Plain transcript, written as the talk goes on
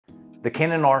The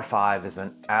Canon R5 is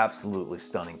an absolutely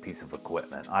stunning piece of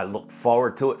equipment. I looked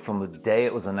forward to it from the day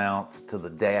it was announced to the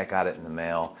day I got it in the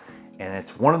mail. And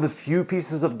it's one of the few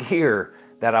pieces of gear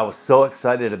that I was so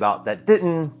excited about that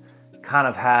didn't kind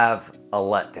of have a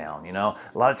letdown, you know?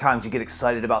 A lot of times you get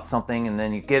excited about something and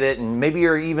then you get it, and maybe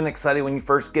you're even excited when you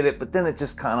first get it, but then it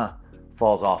just kind of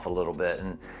falls off a little bit.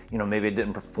 And you know, maybe it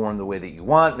didn't perform the way that you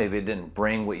want, maybe it didn't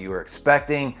bring what you were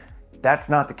expecting. That's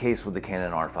not the case with the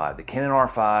Canon R5. The Canon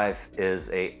R5 is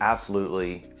a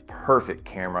absolutely perfect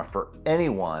camera for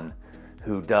anyone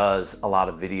who does a lot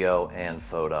of video and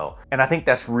photo. And I think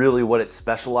that's really what it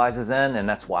specializes in, and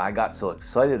that's why I got so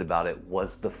excited about it,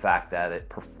 was the fact that it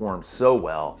performs so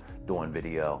well doing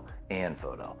video and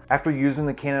photo. After using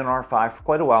the Canon R5 for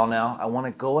quite a while now, I want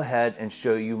to go ahead and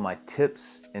show you my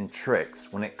tips and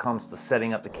tricks when it comes to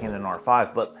setting up the Canon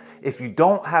R5. But if you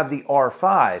don't have the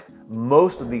R5,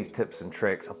 most of these tips and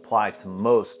tricks apply to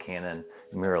most Canon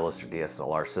mirrorless or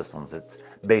DSLR systems. It's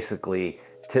basically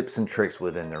tips and tricks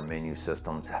within their menu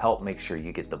system to help make sure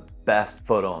you get the best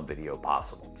photo and video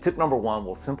possible. Tip number one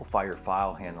will simplify your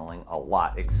file handling a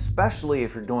lot, especially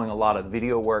if you're doing a lot of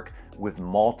video work with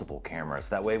multiple cameras.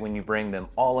 That way, when you bring them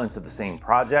all into the same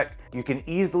project, you can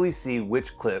easily see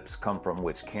which clips come from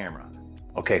which camera.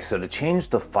 Okay, so to change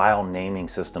the file naming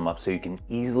system up so you can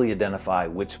easily identify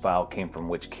which file came from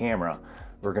which camera,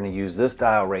 we're gonna use this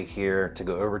dial right here to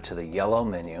go over to the yellow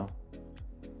menu,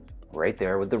 right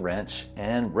there with the wrench,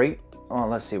 and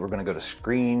let's see, we're gonna go to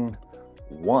screen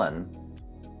 1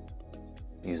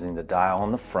 using the dial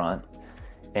on the front,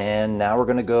 and now we're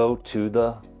gonna go to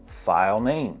the file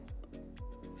name.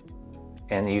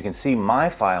 And you can see my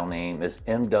file name is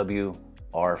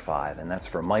MW-R5, and that's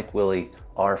for Mike Willie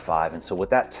R5. And so what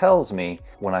that tells me,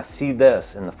 when I see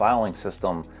this in the filing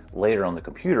system later on the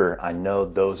computer, I know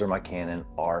those are my Canon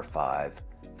R5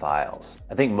 files.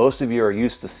 I think most of you are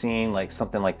used to seeing like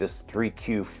something like this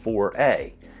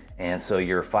 3Q4A. And so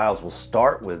your files will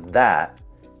start with that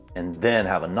and then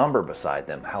have a number beside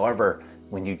them. However,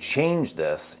 when you change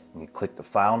this, you click the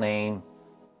file name,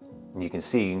 and you can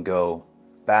see you can go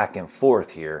back and forth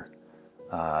here.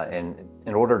 And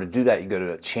in order to do that, you go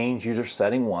to change user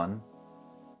setting 1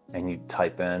 and you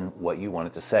type in what you want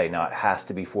it to say. Now it has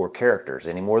to be 4 characters.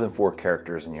 Any more than 4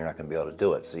 characters and you're not gonna be able to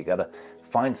do it. So you gotta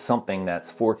find something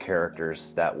that's 4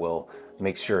 characters that will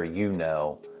make sure you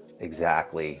know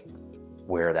exactly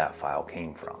where that file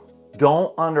came from.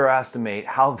 Don't underestimate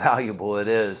how valuable it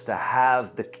is to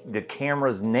have the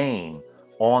camera's name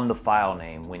on the file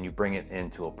name when you bring it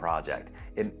into a project.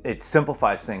 It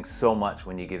simplifies things so much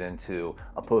when you get into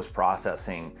a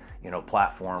post-processing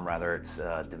platform, whether it's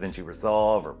DaVinci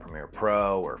Resolve or Premiere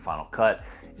Pro or Final Cut.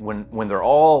 When they're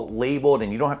all labeled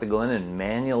and you don't have to go in and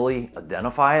manually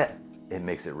identify it, it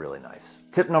makes it really nice.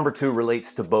 Tip number 2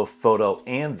 relates to both photo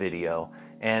and video.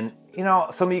 And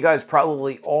some of you guys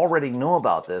probably already know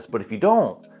about this, but if you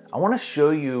don't, I want to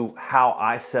show you how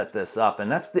I set this up.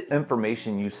 And that's the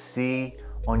information you see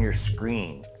on your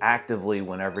screen actively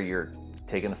whenever you're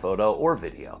taking a photo or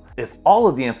video. If all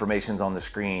of the information's on the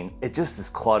screen, it just is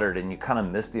cluttered and you kind of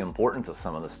miss the importance of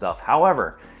some of the stuff.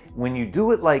 However, when you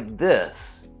do it like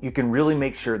this, you can really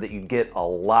make sure that you get a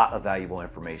lot of valuable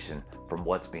information from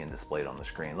what's being displayed on the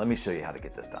screen. Let me show you how to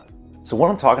get this done. So what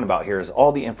I'm talking about here is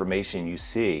all the information you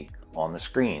see on the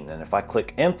screen. And if I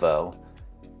click info,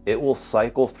 it will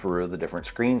cycle through the different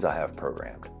screens I have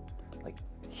programmed. Like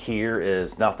here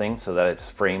is nothing, so that it's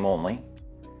frame only.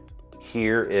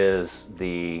 Here is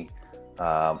the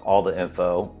all the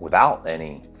info without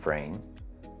any frame.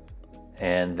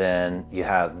 And then you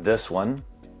have this one,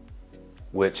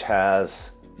 which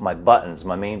has my buttons,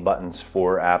 my main buttons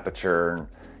for aperture.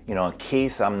 In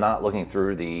case I'm not looking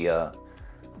through the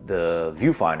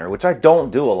viewfinder, which I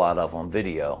don't do a lot of on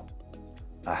video,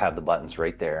 I have the buttons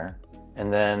right there.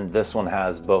 And then this one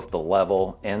has both the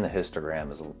level and the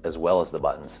histogram as well as the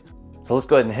buttons. So let's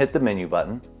go ahead and hit the menu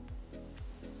button.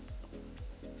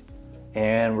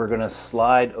 And we're gonna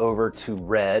slide over to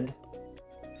red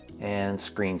and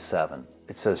screen 7.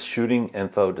 It says shooting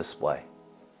info display.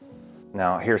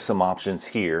 Now here's some options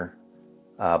here,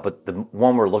 but the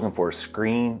one we're looking for is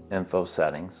screen info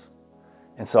settings.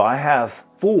 And so I have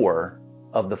 4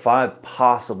 of the 5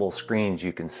 possible screens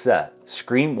you can set.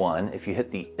 Screen 1, if you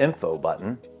hit the info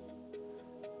button,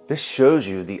 this shows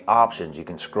you the options. You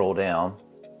can scroll down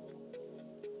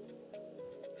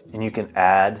and you can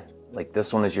add, like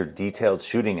this one is your detailed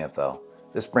shooting info.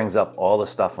 This brings up all the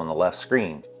stuff on the left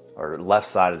screen, or left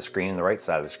side of the screen and the right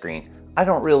side of the screen. I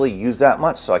don't really use that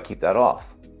much, so I keep that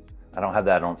off. I don't have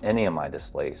that on any of my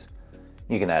displays.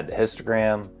 You can add the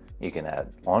histogram, you can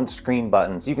add on-screen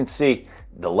buttons. You can see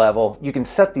the level. You can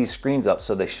set these screens up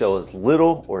so they show as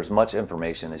little or as much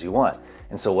information as you want.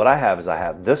 And so what I have is I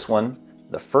have this one,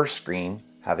 the first screen,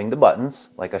 having the buttons,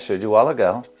 like I showed you a while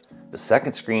ago. The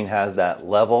second screen has that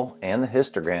level and the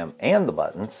histogram and the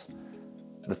buttons.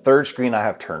 The third screen I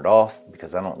have turned off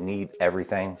because I don't need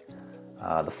everything.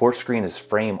 The fourth screen is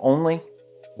frame only,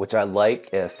 which I like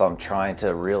if I'm trying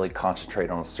to really concentrate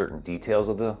on certain details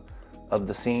of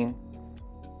the scene.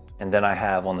 And then I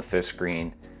have on the fifth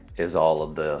screen is all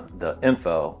of the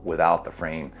info without the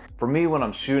frame. For me, when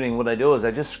I'm shooting, what I do is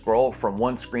I just scroll from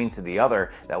one screen to the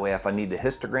other. That way, if I need the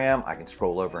histogram, I can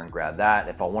scroll over and grab that.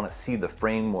 If I want to see the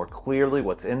frame more clearly,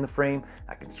 what's in the frame,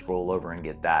 I can scroll over and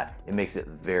get that. It makes it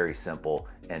very simple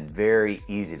and very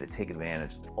easy to take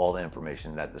advantage of all the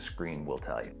information that the screen will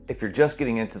tell you. If you're just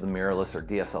getting into the mirrorless or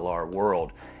DSLR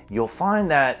world, you'll find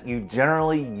that you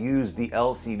generally use the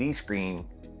LCD screen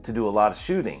to do a lot of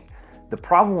shooting. The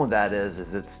problem with that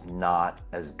is it's not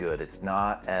as good. It's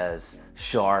not as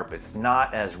sharp. It's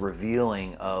not as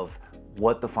revealing of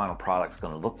what the final product's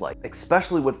gonna look like,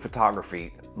 especially with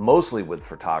photography, mostly with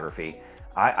photography.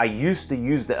 I used to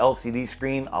use the LCD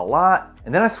screen a lot,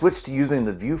 and then I switched to using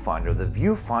the viewfinder. The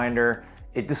viewfinder,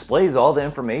 it displays all the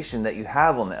information that you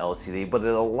have on the LCD, but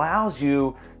it allows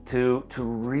you to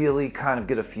really kind of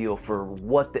get a feel for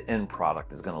what the end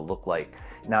product is gonna look like.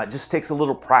 Now, it just takes a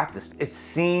little practice. It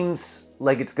seems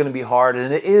like it's gonna be hard,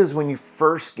 and it is when you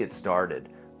first get started.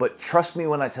 But trust me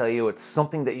when I tell you, it's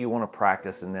something that you wanna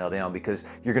practice and nail down, because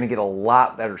you're gonna get a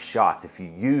lot better shots if you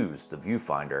use the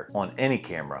viewfinder on any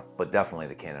camera, but definitely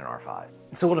the Canon R5.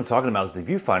 So what I'm talking about is the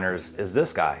viewfinder is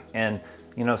this guy. And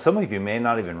you know, some of you may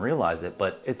not even realize it,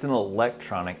 but it's an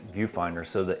electronic viewfinder.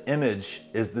 So the image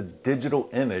is the digital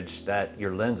image that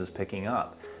your lens is picking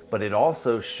up, but it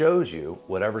also shows you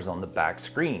whatever's on the back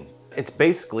screen. It's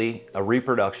basically a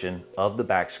reproduction of the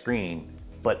back screen,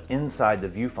 but inside the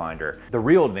viewfinder. The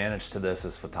real advantage to this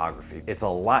is photography. It's a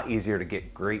lot easier to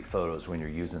get great photos when you're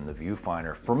using the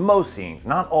viewfinder for most scenes,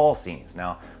 not all scenes.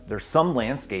 Now, there's some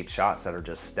landscape shots that are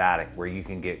just static where you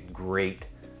can get great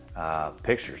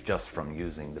pictures just from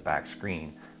using the back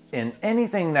screen. In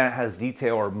anything that has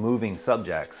detail or moving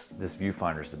subjects, this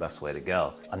viewfinder is the best way to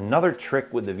go. Another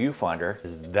trick with the viewfinder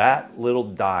is that little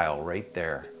dial right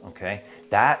there, okay?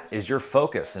 That is your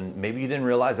focus, and maybe you didn't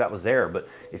realize that was there, but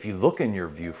if you look in your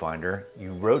viewfinder,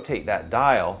 you rotate that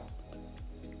dial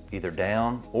either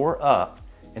down or up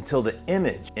until the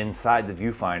image inside the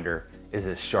viewfinder is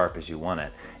as sharp as you want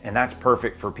it. And that's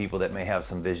perfect for people that may have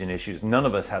some vision issues. None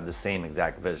of us have the same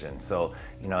exact vision. So,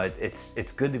 you know,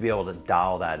 it's good to be able to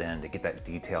dial that in to get that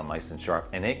detail nice and sharp,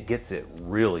 and it gets it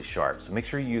really sharp. So make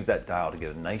sure you use that dial to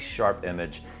get a nice sharp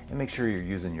image, and make sure you're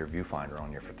using your viewfinder on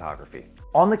your photography.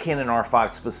 On the Canon R5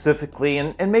 specifically,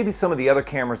 and maybe some of the other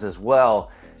cameras as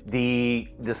well, the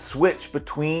switch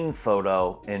between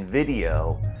photo and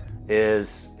video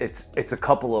it's a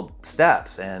couple of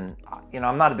steps, and you know,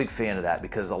 I'm not a big fan of that,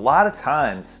 because a lot of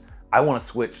times I want to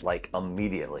switch like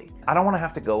immediately. I don't want to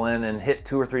have to go in and hit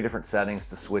 2 or 3 different settings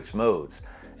to switch modes.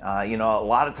 You know, a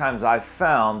lot of times I've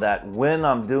found that when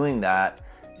I'm doing that,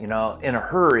 you know, in a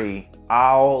hurry,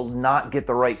 I'll not get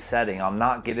the right setting. I'll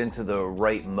not get into the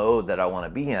right mode that I want to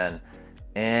be in,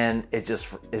 and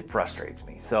it frustrates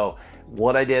me. So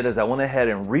what I did is I went ahead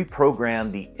and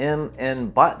reprogrammed the MN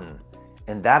button.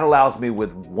 And that allows me,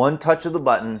 with one touch of the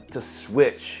button, to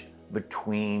switch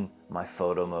between my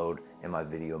photo mode and my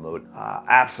video mode.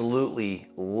 Absolutely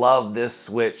love this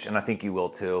switch, and I think you will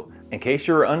too. In case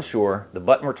you're unsure, the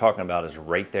button we're talking about is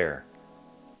right there,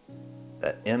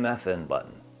 that MFN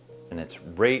button. And it's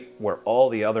right where all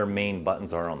the other main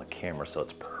buttons are on the camera, so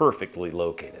it's perfectly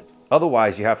located.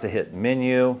 Otherwise, you have to hit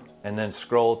menu and then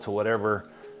scroll to whatever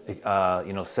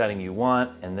you know, setting you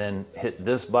want, and then hit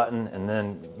this button and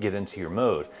then get into your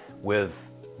mode. With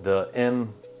the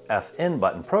MFN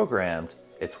button programmed,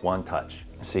 it's one touch.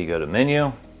 So you go to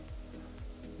menu,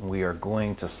 we are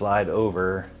going to slide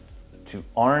over to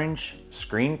orange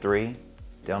screen 3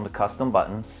 down to custom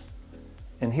buttons,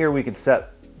 and here we can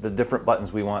set the different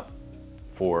buttons we want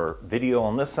for video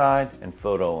on this side and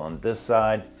photo on this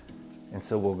side. And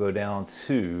so we'll go down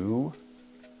to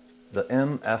the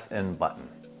MFN button.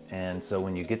 And so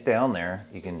when you get down there,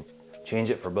 you can change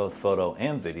it for both photo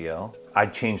and video.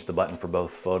 I'd change the button for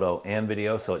both photo and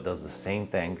video so it does the same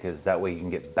thing, because that way you can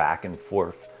get back and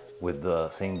forth with the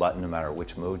same button no matter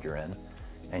which mode you're in.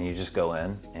 And you just go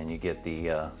in and you get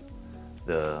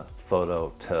the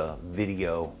photo to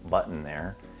video button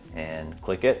there and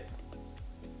click it,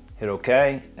 hit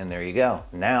OK, and there you go.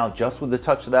 Now, just with the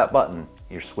touch of that button,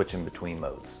 you're switching between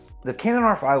modes. The Canon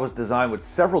R5 was designed with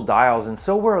several dials, and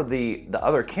so were the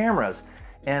other cameras.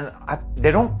 and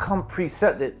they don't come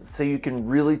preset so you can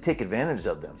really take advantage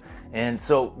of them. And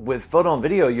so with photo and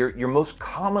video, your most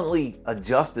commonly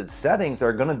adjusted settings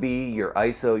are gonna be your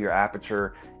ISO, your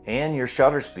aperture, and your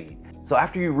shutter speed. So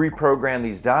after you reprogram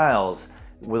these dials,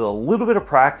 with a little bit of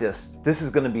practice, this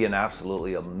is gonna be an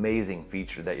absolutely amazing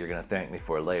feature that you're gonna thank me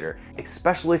for later,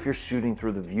 especially if you're shooting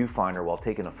through the viewfinder while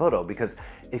taking a photo, because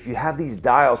if you have these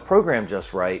dials programmed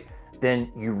just right,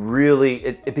 then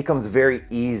it becomes very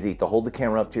easy to hold the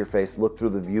camera up to your face, look through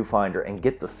the viewfinder, and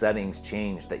get the settings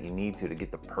changed that you need to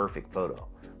get the perfect photo.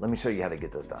 Let me show you how to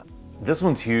get this done. This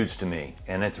one's huge to me,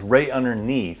 and it's right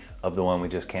underneath of the one we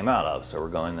just came out of. So we're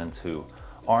going into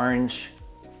Orange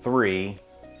 3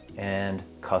 and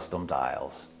custom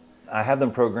dials. I have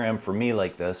them programmed for me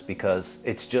like this because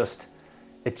it's just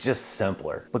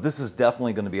simpler. But this is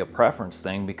definitely going to be a preference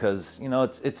thing because, you know,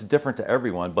 it's different to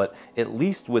everyone, but at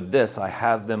least with this, I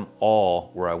have them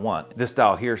all where I want. This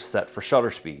dial here is set for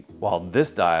shutter speed, while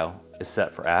this dial is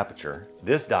set for aperture.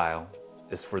 This dial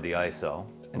is for the ISO.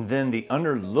 And then the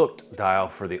underlooked dial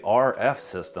for the RF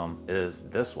system is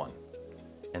this one.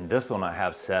 And this one I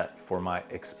have set for my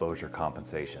exposure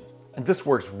compensation. And this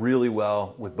works really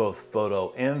well with both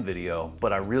photo and video,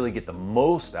 but I really get the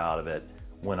most out of it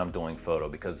when I'm doing photo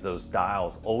because those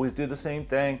dials always do the same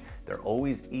thing. They're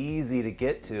always easy to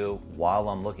get to while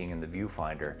I'm looking in the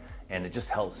viewfinder, and it just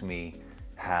helps me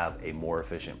have a more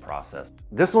efficient process.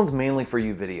 This one's mainly for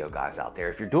you video guys out there.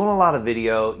 If you're doing a lot of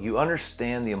video, you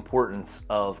understand the importance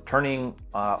of turning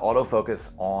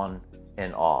autofocus on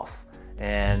and off.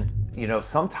 And you know,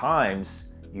 sometimes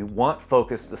you want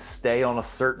focus to stay on a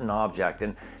certain object.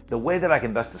 And the way that I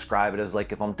can best describe it is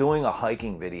like if I'm doing a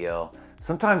hiking video,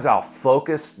 sometimes I'll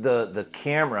focus the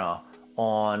camera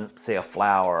on, say, a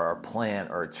flower or a plant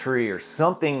or a tree or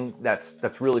something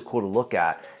that's really cool to look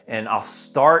at. And I'll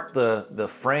start the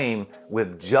frame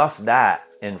with just that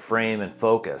in frame and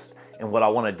focused. And what I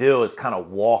want to do is kind of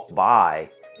walk by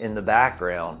in the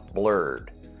background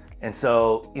blurred. And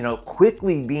so, you know,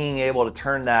 quickly being able to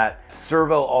turn that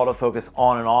servo autofocus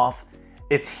on and off,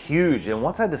 it's huge. And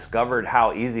once I discovered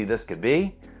how easy this could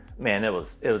be, man, it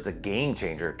was a game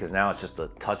changer because now it's just a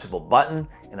touch of a button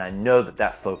and I know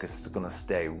that focus is gonna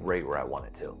stay right where I want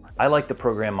it to. I like to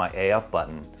program my AF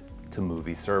button to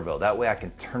movie servo. That way I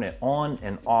can turn it on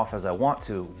and off as I want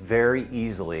to very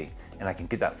easily and I can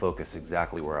get that focus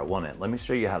exactly where I want it. Let me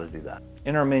show you how to do that.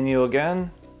 In our menu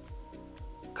again,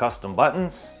 custom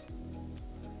buttons.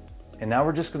 And now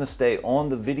we're just gonna stay on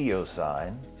the video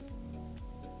side.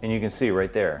 And you can see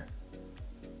right there,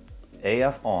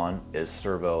 AF on is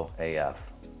servo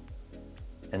AF.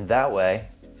 And that way,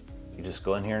 you just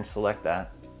go in here and select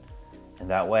that. And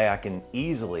that way I can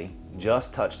easily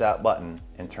just touch that button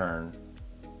and turn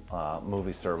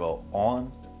movie servo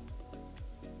on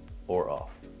or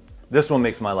off. This one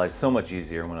makes my life so much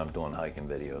easier when I'm doing hiking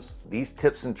videos. These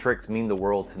tips and tricks mean the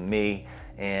world to me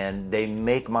and they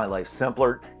make my life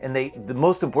simpler. And the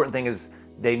most important thing is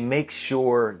they make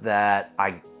sure that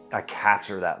I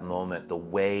capture that moment the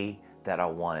way that I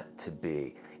want it to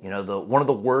be. You know, one of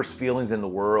the worst feelings in the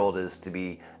world is to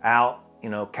be out, you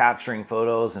know, capturing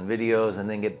photos and videos and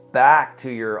then get back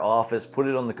to your office, put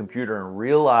it on the computer and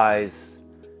realize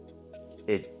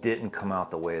it didn't come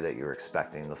out the way that you were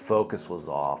expecting. The focus was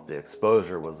off, the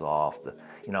exposure was off,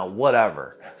 you know,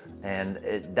 whatever. And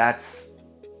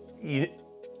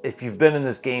if you've been in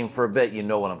this game for a bit, you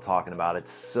know what I'm talking about.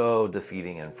 It's so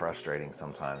defeating and frustrating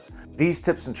sometimes. These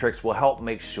tips and tricks will help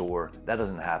make sure that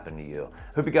doesn't happen to you.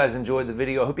 Hope you guys enjoyed the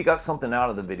video. Hope you got something out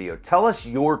of the video. Tell us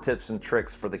your tips and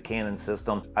tricks for the Canon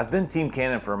system. I've been Team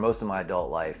Canon for most of my adult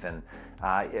life, and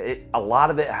a lot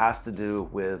of it has to do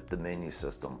with the menu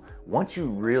system. Once you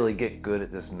really get good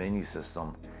at this menu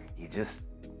system,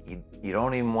 you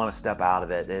don't even want to step out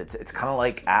of it. It's kind of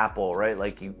like Apple, right?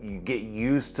 Like you get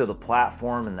used to the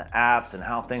platform and the apps and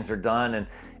how things are done, and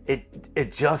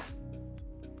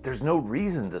there's no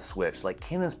reason to switch. Like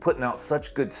Canon's putting out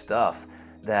such good stuff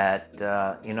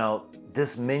that you know,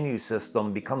 this menu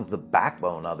system becomes the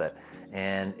backbone of it,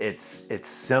 and it's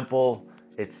simple,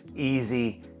 it's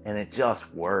easy, and it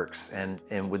just works. And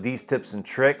with these tips and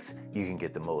tricks, you can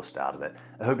get the most out of it.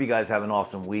 I hope you guys have an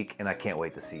awesome week, and I can't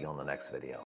wait to see you on the next video.